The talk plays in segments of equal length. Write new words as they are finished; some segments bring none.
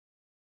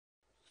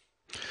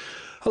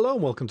Hello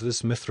and welcome to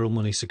this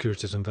MithrilMoney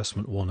Securities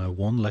Investment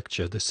 101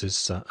 lecture. This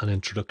is an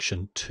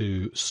introduction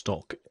to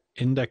stock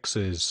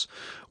indexes.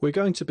 We're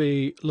going to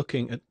be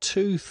looking at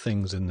two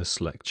things in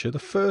this lecture. The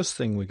first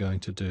thing we're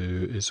going to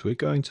do is we're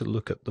going to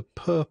look at the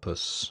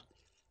purpose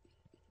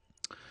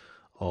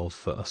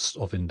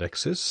of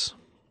indexes.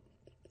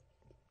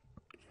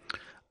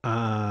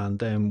 And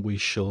then we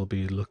shall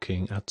be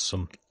looking at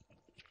some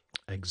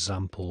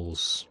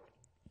examples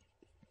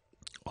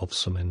of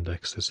some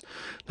indexes.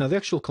 Now, the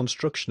actual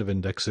construction of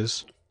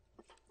indexes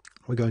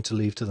we're going to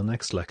leave to the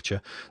next lecture.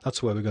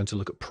 That's where we're going to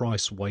look at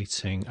price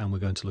weighting and we're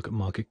going to look at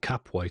market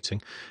cap weighting.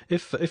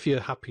 If you're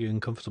happy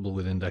and comfortable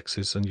with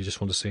indexes and you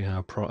just want to see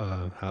how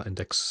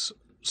index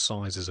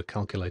sizes are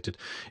calculated,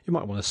 you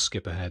might want to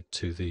skip ahead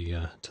to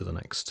the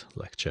next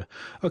lecture.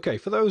 Okay,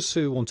 for those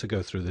who want to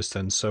go through this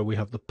then, so we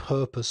have the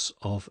purpose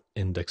of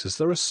indexes.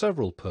 There are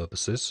several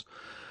purposes,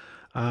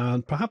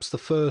 and perhaps the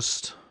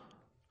first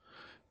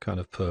kind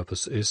of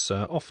purpose is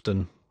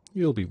often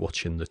you'll be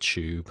watching the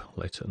tube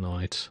late at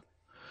night.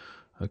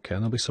 Okay,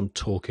 and there'll be some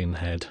talking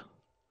head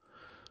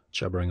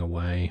jabbering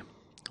away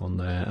on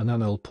there, and then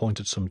they'll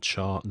point at some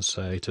chart and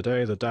say,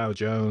 today the Dow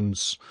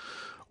Jones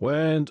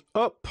went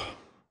up.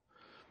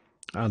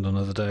 And on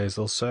other days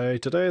they'll say,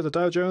 today the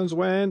Dow Jones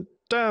went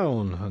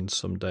down. And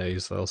some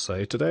days they'll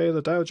say, today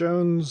the Dow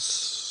Jones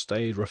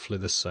stayed roughly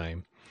the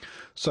same.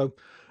 So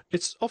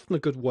it's often a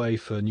good way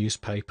for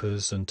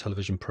newspapers and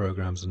television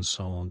programs and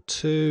so on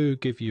to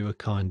give you a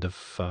kind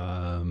of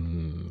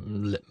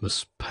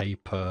litmus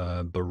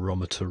paper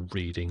barometer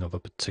reading of a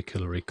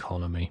particular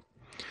economy.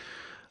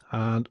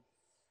 And,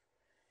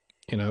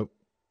 you know,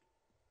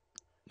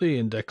 the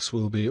index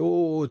will be,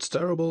 oh, it's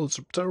terrible, it's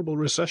a terrible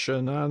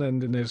recession, and then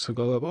the index will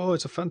go up, oh,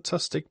 it's a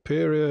fantastic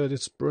period,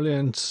 it's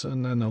brilliant,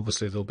 and then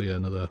obviously there'll be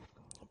another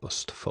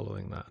bust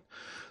following that.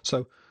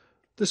 So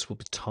this will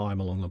be time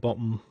along the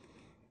bottom,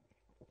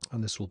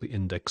 and this will be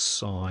index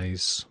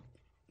size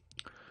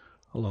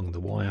along the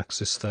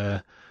y-axis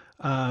there,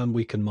 and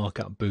we can mark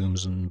out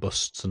booms and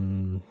busts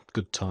and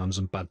good times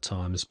and bad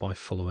times by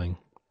following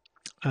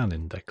an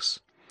index.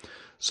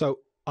 So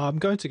I'm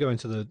going to go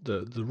into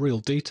the real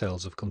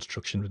details of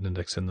construction of an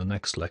index in the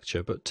next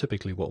lecture, but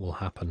typically what will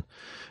happen,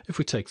 if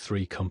we take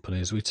three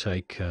companies, we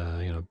take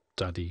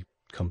daddy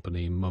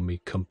company, mummy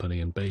company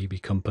and baby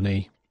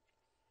company.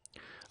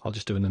 I'll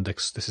just do an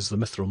index. This is the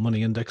MithrilMoney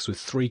index with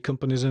three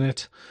companies in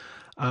it,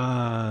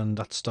 and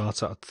that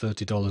starts at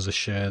 $30 a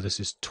share. This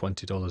is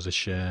 $20 a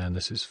share, and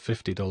this is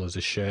 $50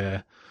 a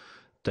share.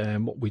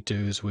 Then what we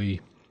do is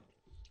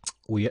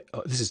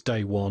this is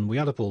day one. We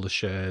add up all the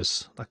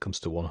shares. That comes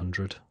to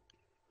 100.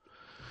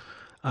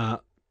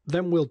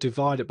 Then we'll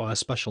divide it by a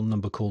special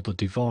number called the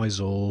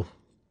divisor,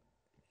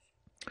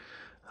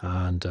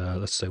 and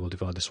let's say we'll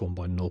divide this one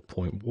by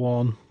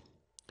 0.1.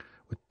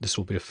 This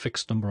will be a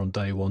fixed number on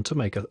day one to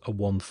make a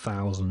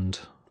 1000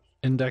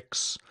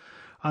 index,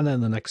 and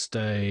then the next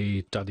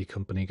day daddy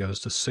company goes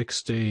to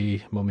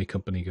 60, mummy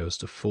company goes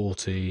to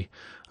 40,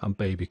 and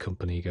baby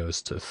company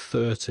goes to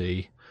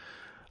 30.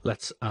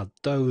 Let's add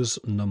those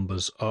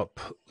numbers up.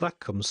 That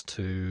comes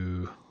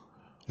to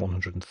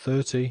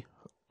 130.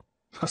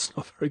 That's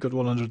not very good,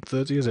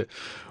 130, is it?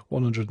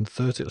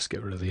 130, let's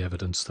get rid of the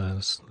evidence there.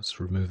 Let's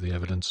remove the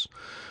evidence.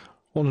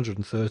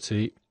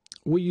 130.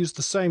 We use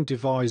the same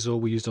divisor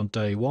we used on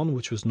day one,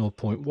 which was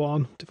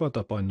 0.1. Divide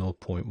that by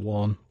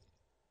 0.1.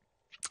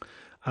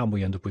 And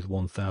we end up with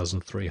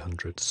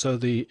 1,300. So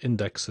the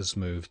index has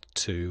moved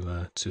to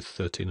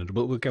 1,300.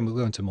 But again, we'll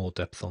go into more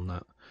depth on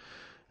that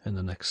in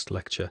the next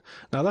lecture.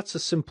 Now, that's a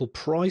simple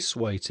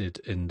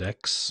price-weighted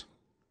index,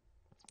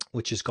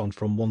 which has gone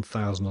from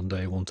 1,000 on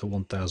day one to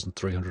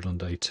 1,300 on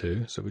day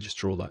two. So we just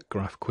draw that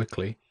graph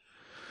quickly.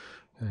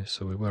 Okay,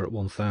 so we were at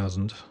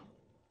 1,000,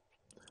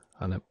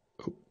 and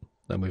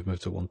then we've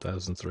moved to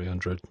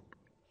 1,300.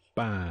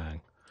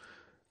 Bang.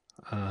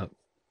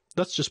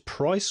 That's just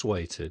price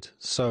weighted.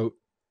 So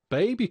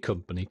baby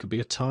company could be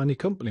a tiny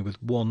company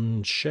with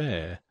one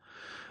share,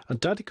 and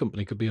daddy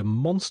company could be a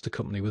monster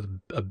company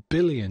with 1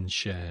 billion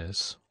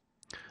shares.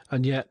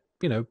 And yet,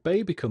 you know,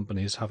 baby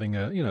company is having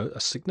a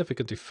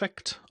significant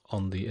effect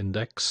on the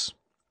index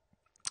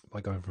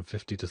by going from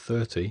 50 to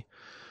 30.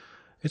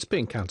 It's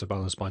being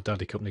counterbalanced by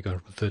daddy company going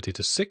from 30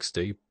 to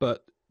 60,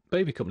 but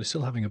baby company is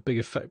still having a big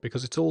effect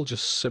because it's all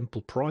just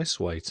simple price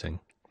weighting.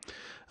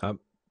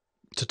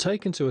 To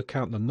take into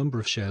account the number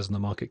of shares in the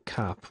market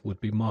cap would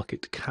be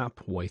market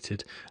cap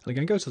weighted. And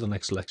again, go to the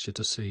next lecture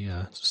to see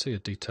a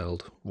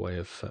detailed way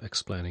of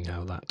explaining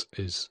how that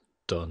is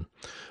done.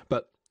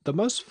 But the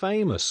most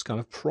famous kind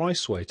of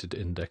price-weighted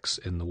index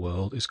in the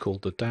world is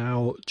called the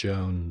Dow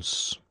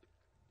Jones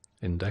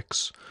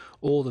index,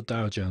 or the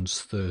Dow Jones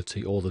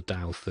 30, or the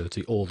Dow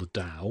 30, or the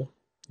Dow.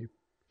 You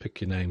pick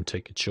your name,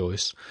 take your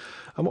choice.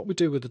 And what we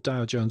do with the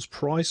Dow Jones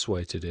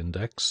price-weighted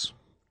index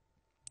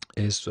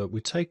is we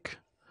take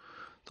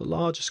the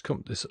largest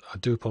companies. I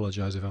do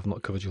apologise if I've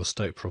not covered your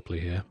state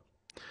properly here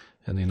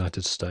in the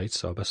United States,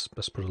 so I best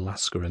put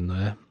Alaska in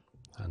there,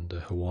 and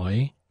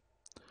Hawaii.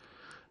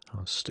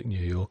 I'll stick New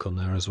York on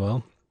there as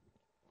well.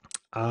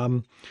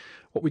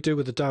 What we do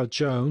with the Dow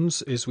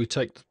Jones is we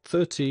take the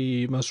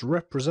 30 most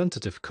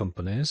representative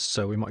companies.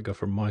 So we might go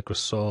from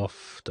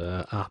Microsoft,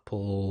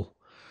 Apple,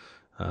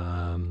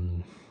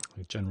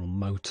 General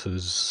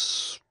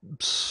Motors,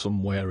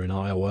 somewhere in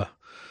Iowa.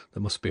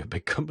 There must be a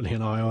big company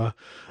in Iowa.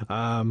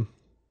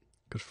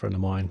 Good friend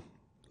of mine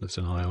lives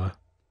in Iowa,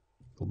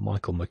 called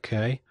Michael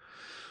McKay.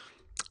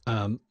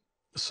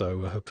 So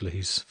hopefully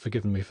he's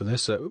forgiven me for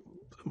this. There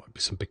might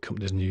be some big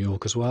companies in New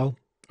York as well.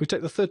 We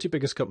take the 30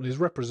 biggest companies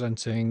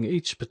representing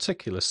each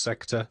particular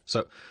sector.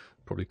 So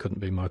probably couldn't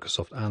be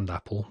Microsoft and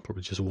Apple,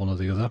 probably just one or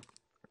the other.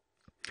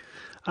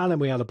 And then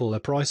we add up all their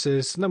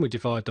prices, and then we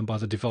divide them by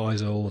the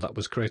divisor that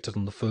was created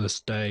on the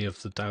first day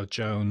of the Dow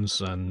Jones,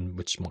 and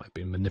which might have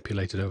been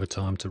manipulated over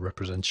time to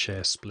represent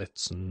share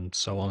splits and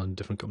so on, and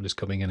different companies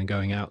coming in and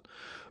going out.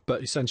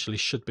 But essentially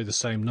should be the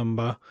same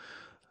number,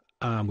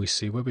 and we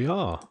see where we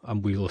are.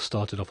 And we will have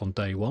started off on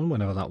day one,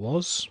 whenever that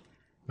was,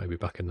 maybe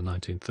back in the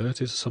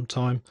 1930s or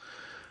sometime.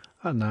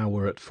 And now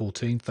we're at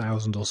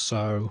 14,000 or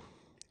so.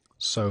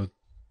 So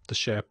the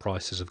share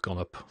prices have gone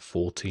up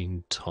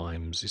 14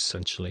 times,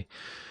 essentially,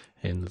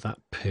 in that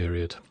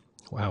period,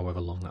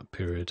 however long that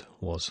period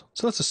was.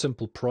 So that's a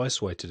simple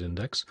price-weighted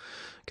index.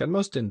 Again,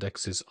 most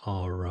indexes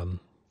are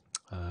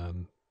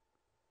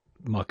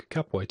market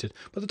cap-weighted,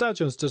 but the Dow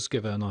Jones does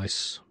give a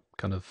nice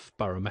kind of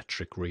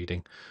barometric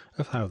reading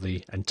of how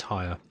the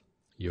entire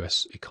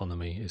US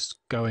economy is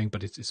going,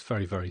 but it's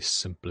very, very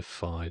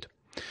simplified.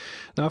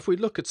 Now, if we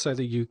look at, say,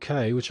 the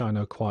UK, which I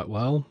know quite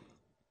well,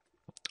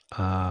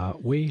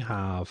 we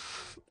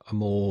have a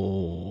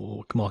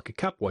more market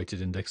cap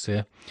weighted index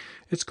here.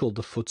 It's called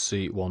the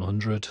FTSE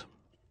 100.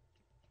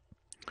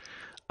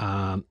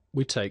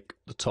 We take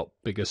the top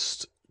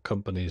biggest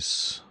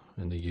companies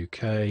in the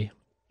UK,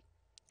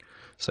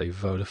 say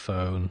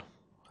Vodafone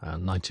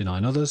and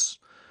 99 others,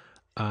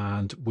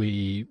 and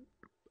we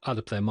add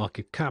up their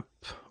market cap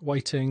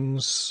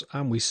weightings,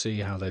 and we see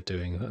how they're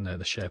doing and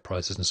the share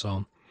prices and so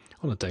on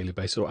a daily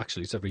basis. Or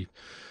actually, I think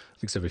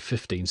it's every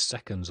 15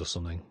 seconds or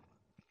something.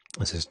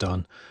 This is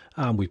done,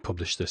 and we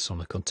publish this on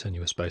a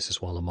continuous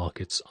basis while the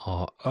markets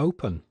are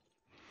open.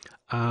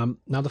 Now,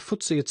 the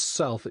FTSE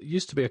itself, it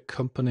used to be a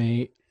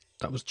company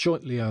that was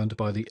jointly owned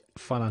by the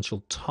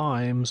Financial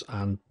Times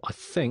and I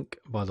think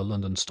by the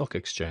London Stock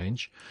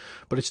Exchange,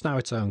 but it's now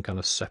its own kind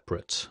of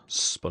separate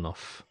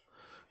spun-off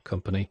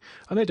company.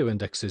 And they do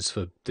indexes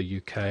for the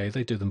UK,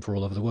 they do them for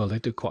all over the world. They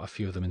do quite a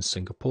few of them in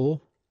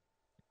Singapore,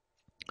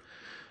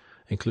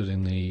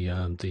 including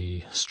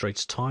the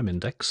Straits Time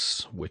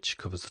Index, which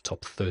covers the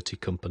top 30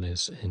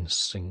 companies in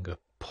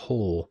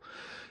Singapore,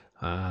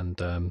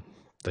 and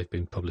they've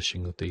been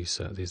publishing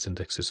these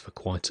indexes for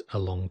quite a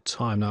long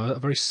time now. A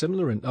very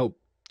similar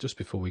just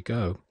before we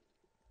go,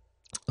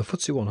 the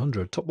FTSE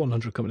 100, top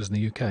 100 companies in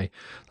the UK,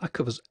 that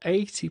covers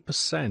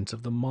 80%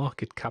 of the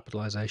market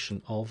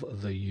capitalisation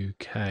of the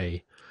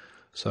UK.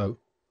 So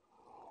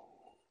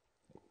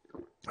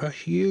a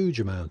huge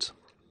amount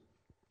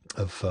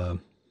of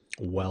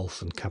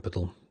wealth and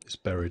capital is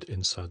buried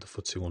inside the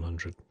FTSE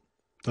 100.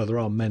 Now, there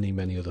are many,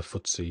 many other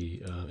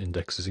FTSE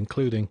indexes,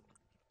 including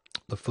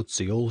the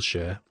FTSE All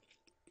Share,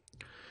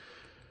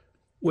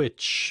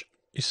 which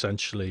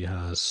essentially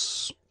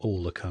has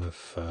all the kind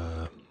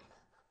of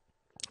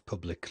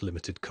public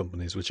limited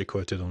companies which are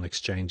quoted on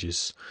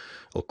exchanges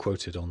or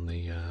quoted on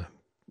the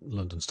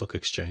London Stock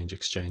Exchange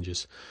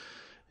exchanges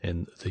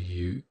in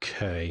the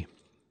UK.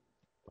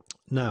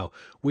 Now,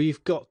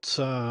 we've got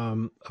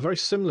a very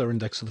similar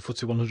index to the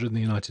FTSE 100 in the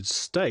United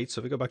States. So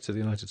if we go back to the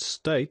United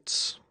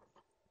States,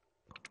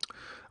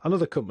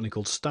 another company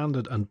called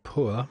Standard &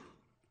 Poor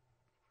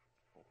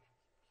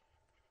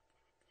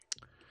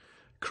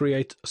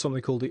create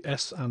something called the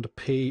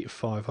S&P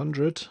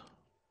 500.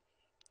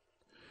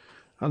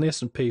 And the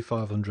S&P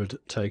 500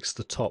 takes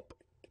the top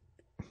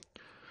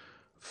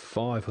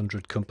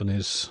 500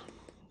 companies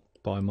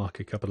by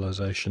market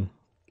capitalisation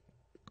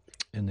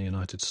in the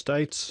United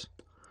States,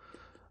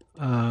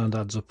 and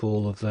adds up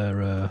all of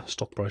their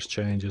stock price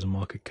changes and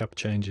market cap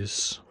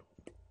changes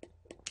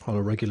on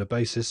a regular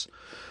basis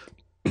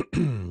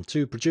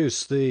to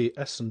produce the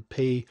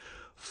S&P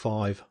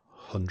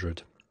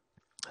 500.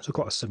 So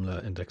quite a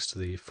similar index to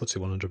the FTSE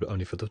 100, but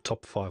only for the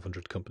top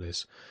 500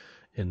 companies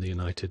in the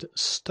United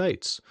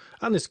States.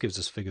 And this gives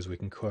us figures we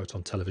can quote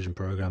on television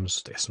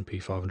programs. The S&P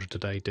 500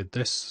 today did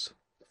this,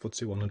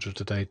 FTSE 100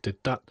 today did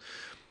that.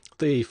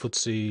 The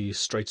FTSE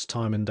Straits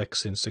Time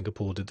Index in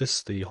Singapore did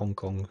this. The Hong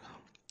Kong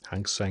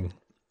Hang Seng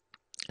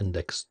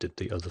Index did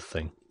the other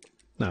thing.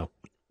 Now,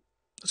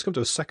 let's come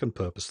to a second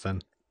purpose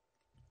then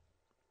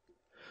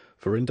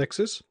for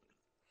indexes.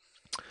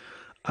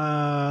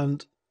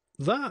 And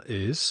that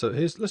is, so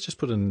let's just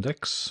put an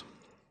index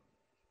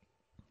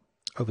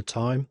over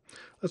time.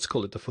 Let's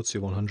call it the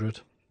FTSE 100.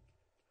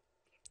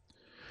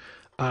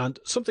 And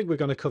something we're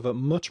going to cover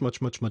much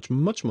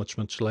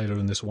later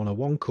in this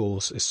 101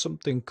 course is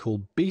something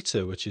called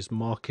beta, which is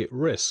market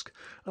risk.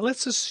 And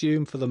let's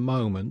assume for the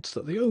moment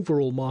that the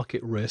overall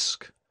market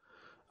risk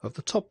of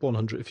the top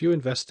 100, if you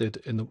invested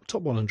in the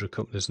top 100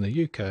 companies in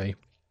the UK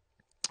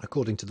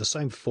according to the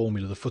same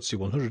formula the FTSE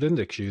 100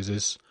 index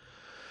uses,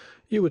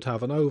 you would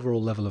have an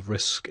overall level of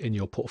risk in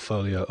your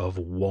portfolio of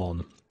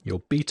 1. Your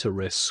beta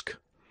risk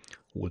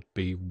would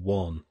be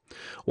 1.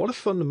 What a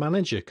fund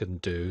manager can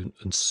do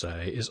and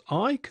say is,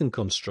 I can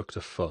construct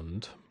a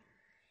fund.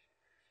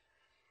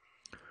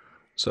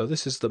 So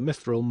this is the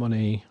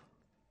MithrilMoney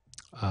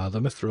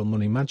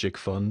Magic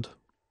Fund.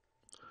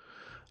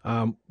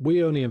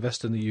 We only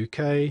invest in the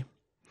UK.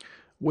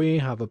 We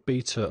have a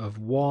beta of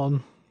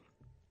 1,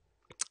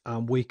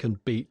 and we can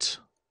beat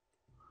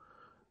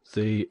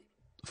the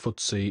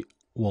FTSE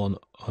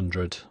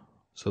 100.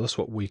 So that's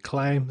what we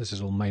claim. This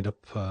is all made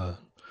up. I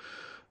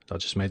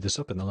just made this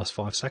up in the last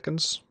 5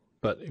 seconds.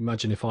 But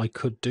imagine if I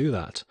could do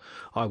that.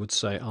 I would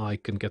say I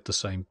can get the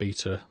same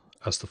beta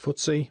as the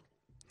FTSE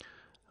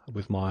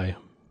with my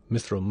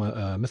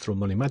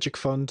MithrilMoney Magic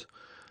Fund,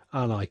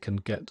 and I can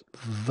get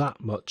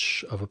that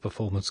much of a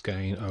performance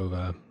gain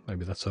over,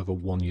 maybe that's over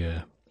 1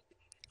 year.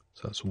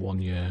 So that's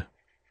 1 year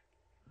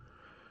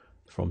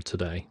from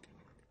today.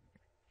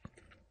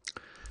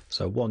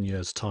 So 1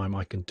 year's time,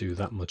 I can do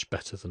that much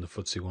better than the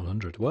FTSE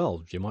 100.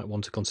 Well, you might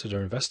want to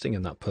consider investing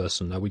in that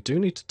person. Now, we do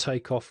need to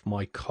take off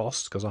my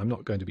costs because I'm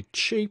not going to be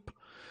cheap.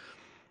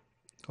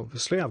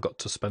 Obviously, I've got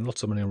to spend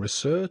lots of money on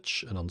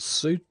research and on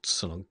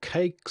suits and on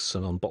cakes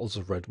and on bottles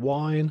of red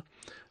wine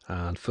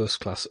and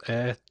first-class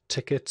air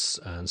tickets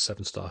and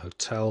 7-star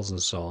hotels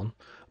and so on.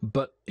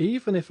 But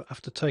even if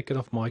after taking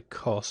off my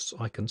costs,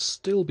 I can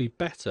still be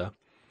better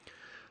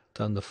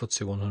than the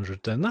FTSE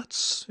 100, then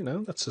that's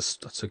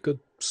a good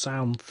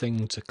sound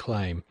thing to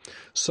claim.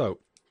 So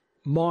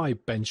my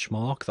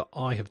benchmark that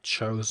I have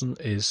chosen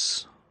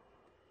is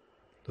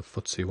the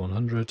FTSE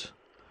 100.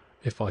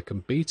 If I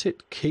can beat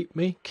it, keep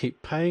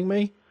paying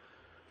me.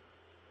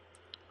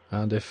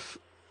 And if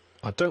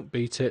I don't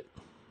beat it,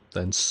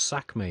 then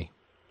sack me.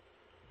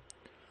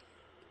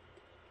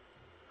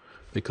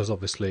 Because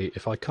obviously,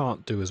 if I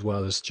can't do as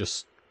well as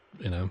just,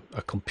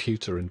 a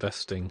computer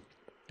investing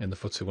in the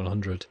FTSE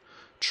 100,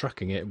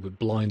 tracking it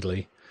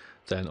blindly,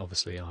 then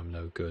obviously I'm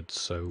no good.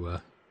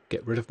 So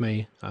get rid of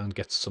me and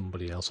get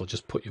somebody else, or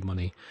just put your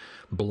money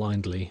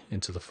blindly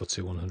into the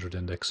FTSE 100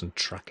 index and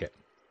track it.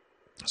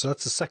 So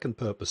that's the second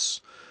purpose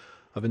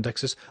of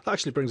indexes. That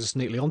actually brings us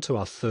neatly onto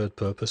our third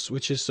purpose,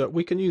 which is that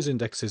we can use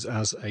indexes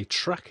as a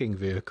tracking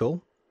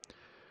vehicle.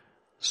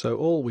 So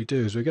all we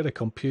do is we get a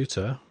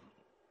computer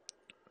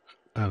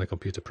and a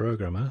computer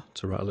programmer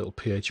to write a little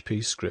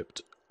PHP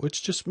script,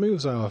 which just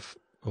moves our,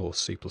 or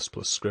C++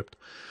 script,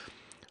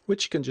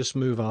 which can just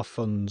move our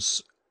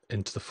funds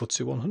into the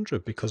FTSE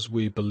 100, because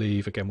we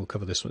believe, again, we'll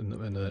cover this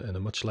in a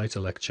much later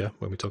lecture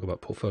when we talk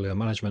about portfolio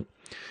management,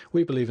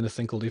 we believe in a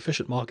thing called the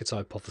efficient markets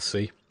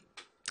hypothesis.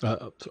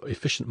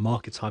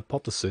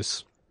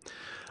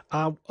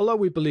 Although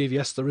we believe,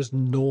 yes, there is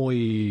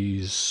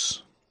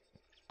noise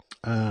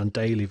and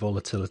daily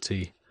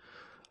volatility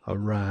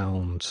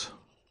around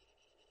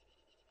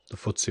the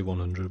FTSE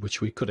 100, which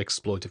we could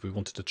exploit if we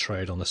wanted to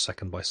trade on a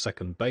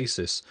second-by-second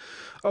basis.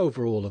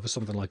 Overall, over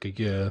something like a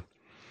year,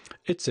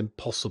 it's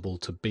impossible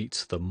to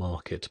beat the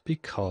market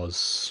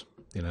because,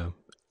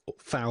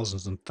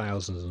 thousands and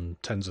thousands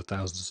and tens of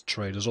thousands of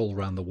traders all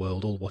around the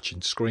world, all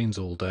watching screens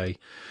all day,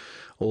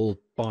 all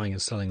buying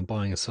and selling,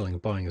 buying and selling,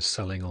 buying and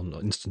selling on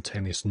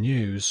instantaneous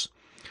news,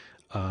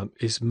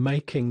 is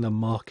making the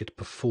market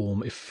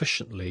perform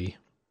efficiently,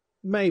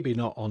 maybe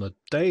not on a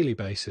daily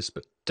basis,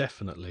 but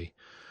definitely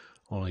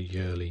on a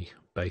yearly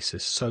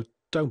basis. So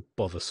don't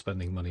bother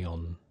spending money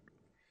on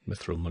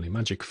MithrilMoney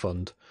Magic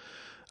Fund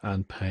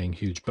and paying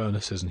huge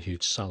bonuses and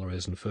huge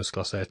salaries and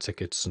first-class air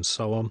tickets and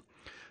so on.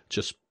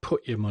 Just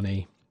put your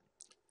money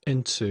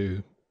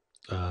into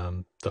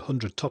the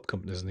 100 top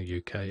companies in the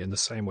UK in the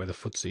same way the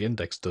FTSE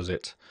index does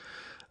it,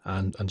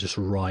 and just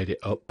ride it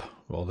up.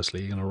 Well,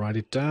 obviously, you're going to ride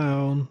it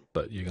down,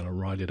 but you're going to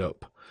ride it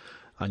up,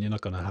 and you're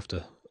not going to have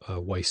to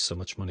waste so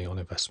much money on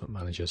investment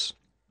managers.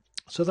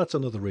 So that's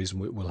another reason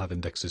we'll have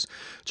indexes,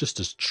 just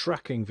as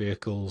tracking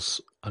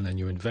vehicles, and then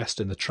you invest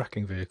in the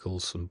tracking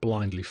vehicles and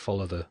blindly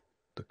follow the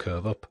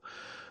curve up,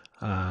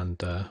 and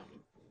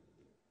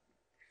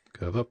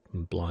curve up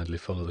and blindly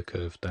follow the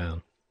curve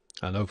down.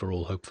 And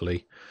overall,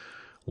 hopefully,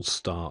 we'll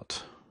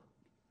start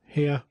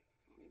here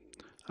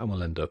and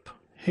we'll end up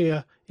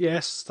here.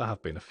 Yes, there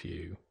have been a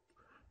few,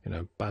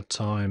 bad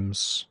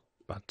times.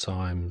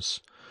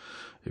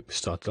 We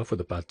started off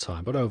with a bad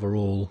time, but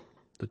overall,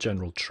 the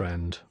general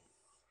trend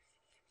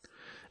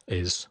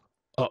is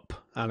up,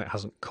 and it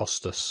hasn't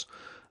cost us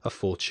a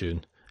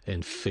fortune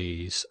in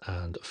fees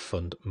and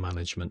fund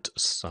management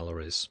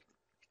salaries.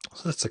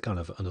 So that's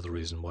another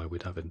reason why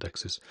we'd have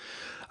indexes.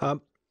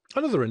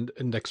 Another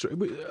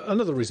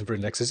reason for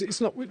indexes,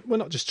 we're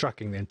not just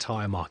tracking the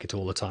entire market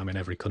all the time in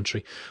every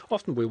country.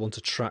 Often we want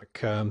to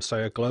track,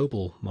 say, a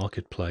global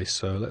marketplace.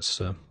 So let's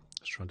try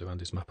and do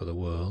Andy's map of the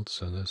world.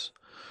 So there's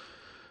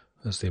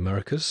the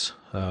Americas.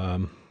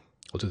 I'll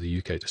do the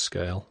UK to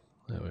scale.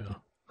 There we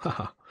are.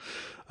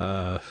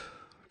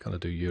 Kind of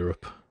do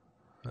Europe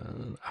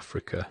and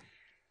Africa,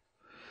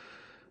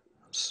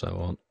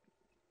 so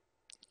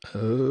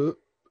on.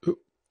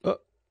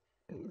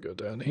 Go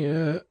down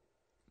here.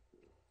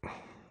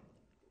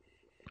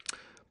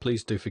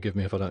 Please do forgive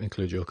me if I don't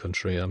include your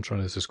country. I'm trying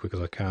to do this as quick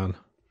as I can.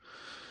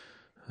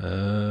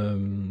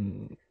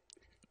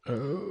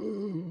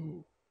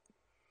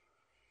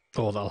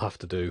 Oh, that'll have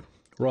to do.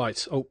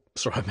 Right. Oh,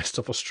 sorry, I messed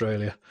up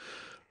Australia.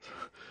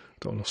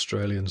 Don't want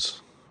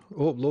Australians.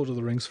 Oh, Lord of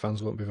the Rings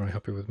fans won't be very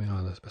happy with me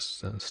either.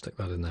 Best stick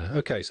that in there.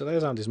 Okay, so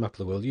there's Andy's map of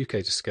the world. UK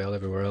to scale,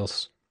 everywhere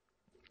else.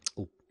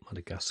 Oh,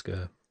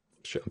 Madagascar.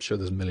 I'm sure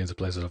there's millions of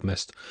places I've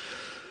missed.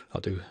 I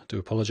do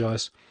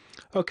apologise.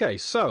 Okay,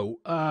 so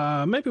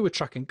maybe we're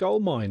tracking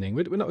gold mining.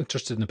 We're not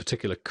interested in a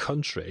particular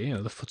country. You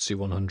know, the FTSE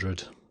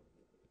 100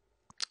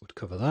 would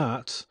cover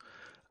that,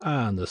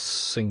 and the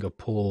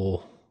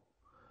Singapore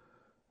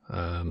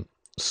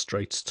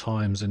Straits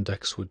Times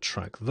Index would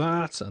track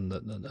that, and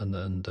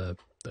the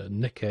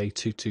Nikkei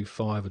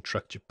 225 would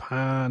track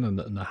Japan, and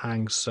the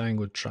Hang Seng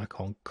would track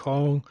Hong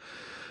Kong,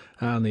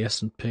 and the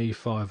S&P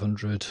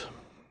 500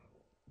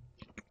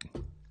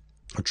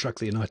 would track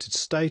the United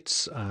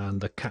States,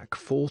 and the CAC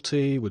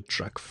 40 would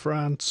track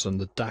France, and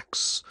the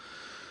DAX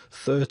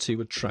 30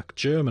 would track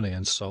Germany,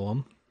 and so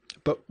on.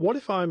 But what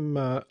if I'm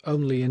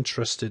only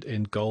interested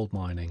in gold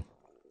mining?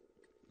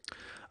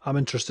 I'm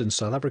interested in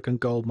South African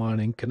gold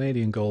mining,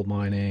 Canadian gold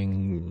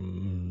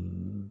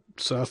mining,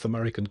 South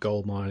American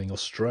gold mining,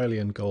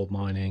 Australian gold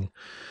mining,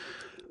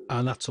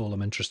 and that's all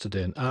I'm interested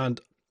in. And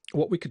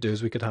what we could do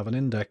is we could have an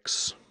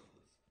index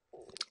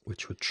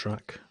which would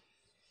track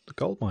the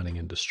gold mining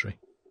industry.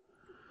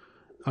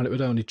 And it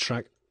would only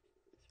track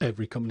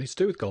every company to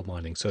do with gold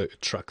mining. So it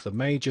would track the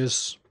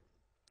majors,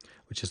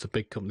 which is the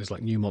big companies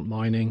like Newmont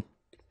Mining,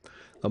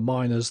 the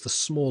miners, the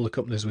smaller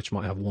companies which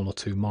might have one or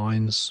two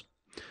mines,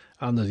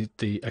 and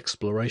the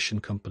exploration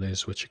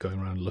companies which are going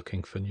around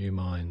looking for new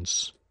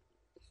mines.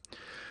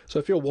 So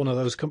if you're one of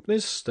those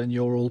companies, then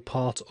you're all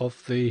part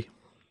of the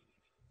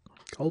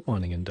gold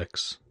mining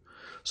index.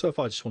 So if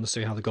I just want to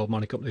see how the gold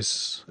mining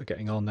companies are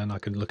getting on, then I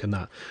can look in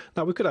that.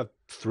 Now, we could have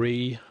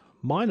 3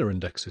 minor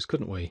indexes,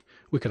 couldn't we?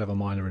 We could have a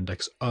minor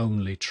index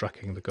only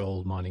tracking the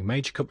gold mining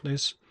major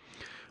companies.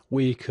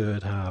 We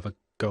could have a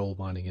gold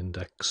mining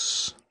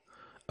index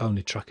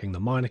only tracking the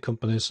minor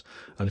companies.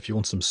 And if you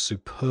want some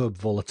superb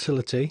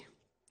volatility,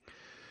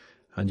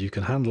 and you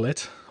can handle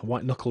it, a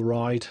white knuckle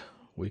ride,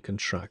 we can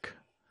track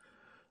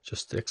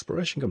just the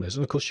exploration companies.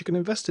 And of course you can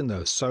invest in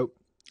those. So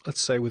let's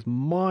say with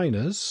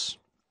miners,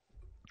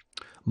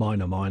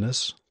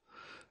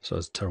 so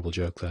that's a terrible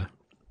joke there,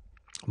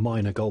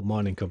 minor gold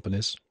mining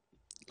companies,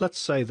 let's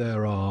say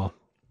there are,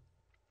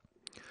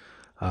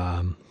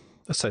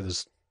 let's say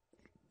there's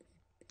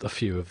a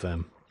few of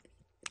them.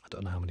 I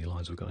don't know how many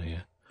lines we've got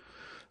here.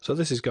 So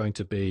this is going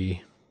to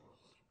be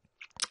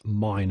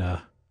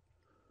minor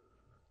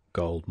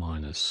gold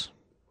miners.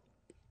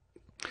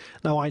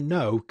 Now I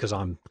know, because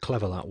I'm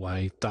clever that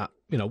way, that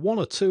 1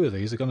 or 2 of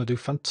these are going to do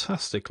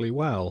fantastically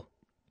well.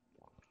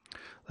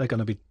 They're going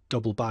to be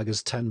double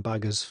baggers, 10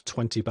 baggers,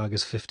 20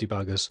 baggers, 50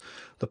 baggers.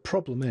 The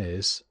problem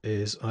is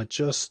I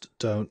just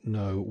don't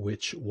know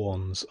which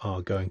ones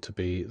are going to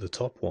be the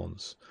top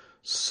ones.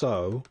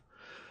 So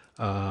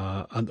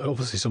and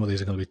obviously some of these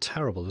are going to be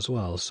terrible as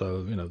well.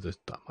 So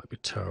that might be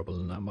terrible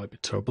and that might be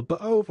terrible, but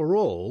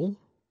overall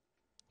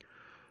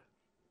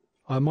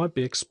I might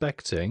be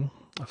expecting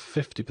a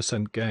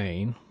 50%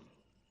 gain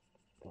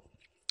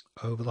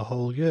over the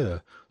whole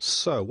year.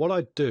 So what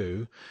I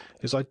do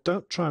is I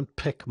don't try and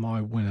pick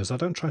my winners. I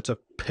don't try to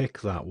pick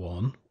that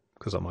one,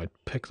 because I might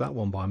pick that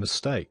one by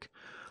mistake.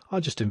 I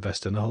just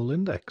invest in the whole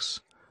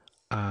index,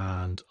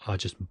 and I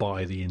just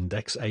buy the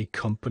index. A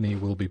company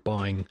will be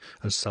buying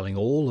and selling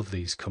all of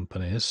these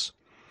companies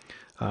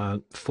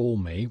for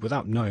me,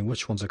 without knowing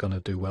which ones are going to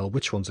do well,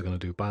 which ones are going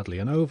to do badly.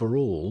 And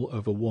overall,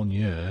 over 1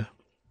 year,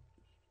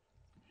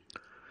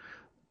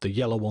 the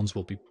yellow ones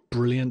will be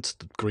brilliant,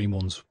 the green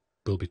ones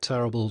will be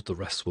terrible, the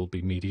rest will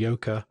be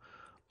mediocre.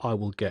 I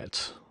will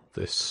get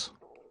this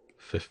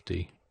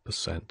 50%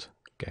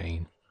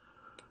 gain.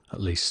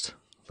 At least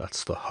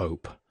that's the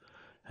hope.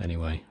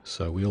 Anyway,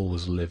 so we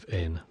always live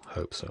in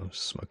hope. So I'll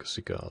just smoke a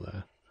cigar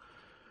there.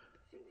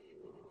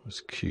 It's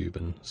a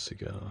Cuban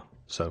cigar.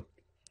 So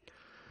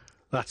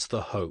that's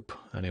the hope.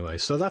 Anyway,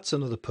 so that's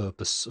another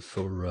purpose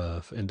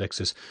for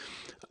indexes.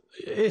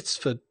 It's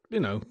for,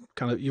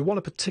 kind of, you want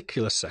a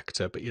particular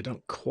sector, but you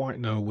don't quite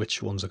know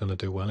which ones are going to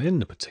do well in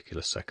the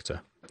particular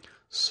sector.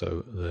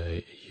 So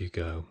there you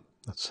go.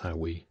 That's how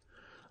we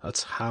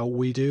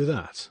do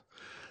that.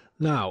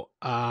 Now,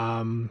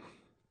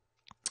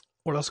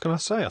 what else can I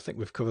say? I think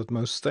we've covered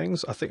most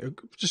things. I think we'll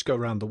just go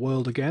around the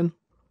world again.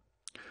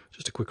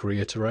 Just a quick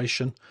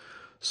reiteration.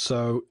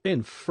 So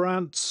in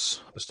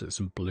France, I must do this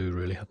in blue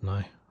really, hadn't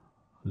I?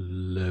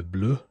 Le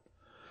bleu.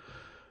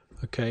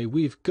 Okay,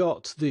 we've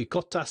got the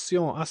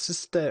Cotation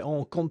Assistée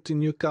en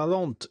Continu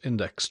 40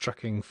 index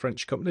tracking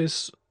French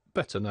companies,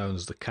 better known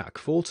as the CAC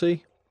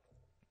 40.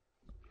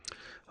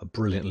 A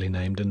brilliantly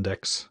named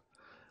index.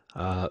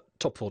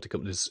 Top 40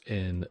 companies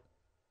in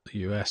the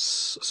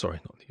US,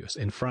 sorry, not the US,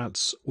 in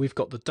France. We've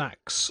got the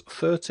DAX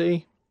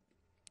 30.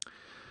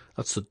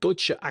 That's the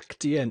Deutsche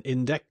Aktien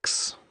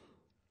Index.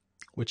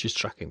 which is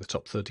tracking the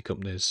top 30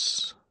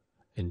 companies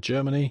in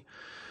Germany.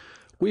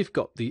 We've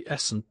got the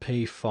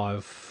S&P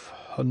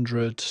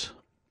 500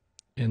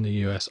 in the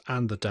US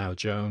and the Dow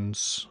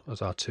Jones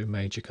as our two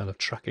major kind of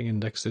tracking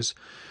indexes.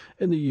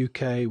 In the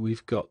UK,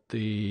 we've got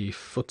the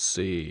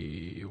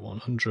FTSE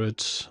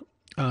 100.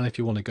 And if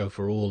you want to go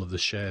for all of the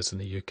shares in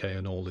the UK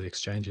and all the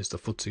exchanges, the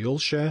FTSE All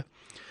Share.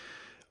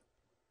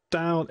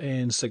 Down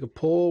in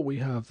Singapore, we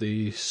have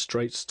the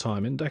Straits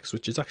Time Index,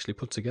 which is actually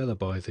put together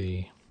by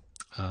the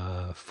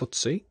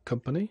FTSE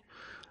company,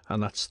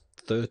 and that's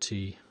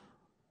 30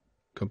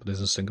 companies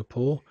in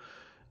Singapore.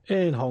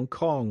 In Hong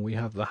Kong, we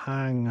have the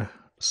Hang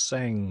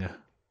Seng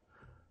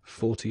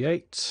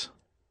 48,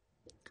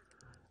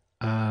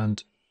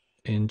 and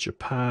in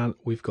Japan,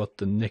 we've got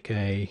the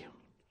Nikkei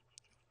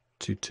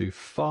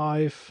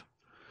 225,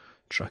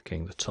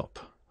 tracking the top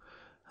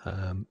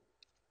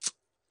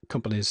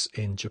companies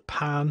in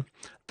Japan.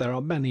 There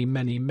are many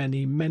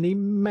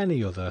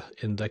other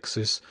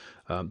indexes.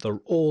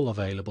 They're all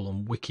available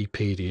on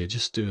Wikipedia.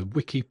 Just do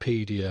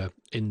Wikipedia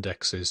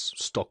indexes,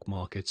 stock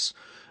markets,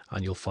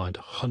 and you'll find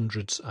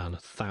hundreds and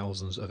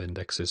thousands of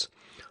indexes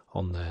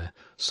on there.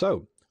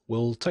 So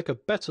we'll take a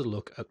better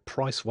look at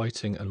price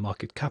weighting and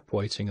market cap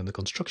weighting and the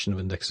construction of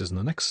indexes in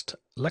the next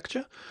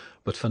lecture.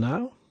 But for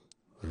now,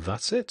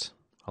 that's it.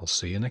 I'll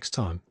see you next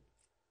time.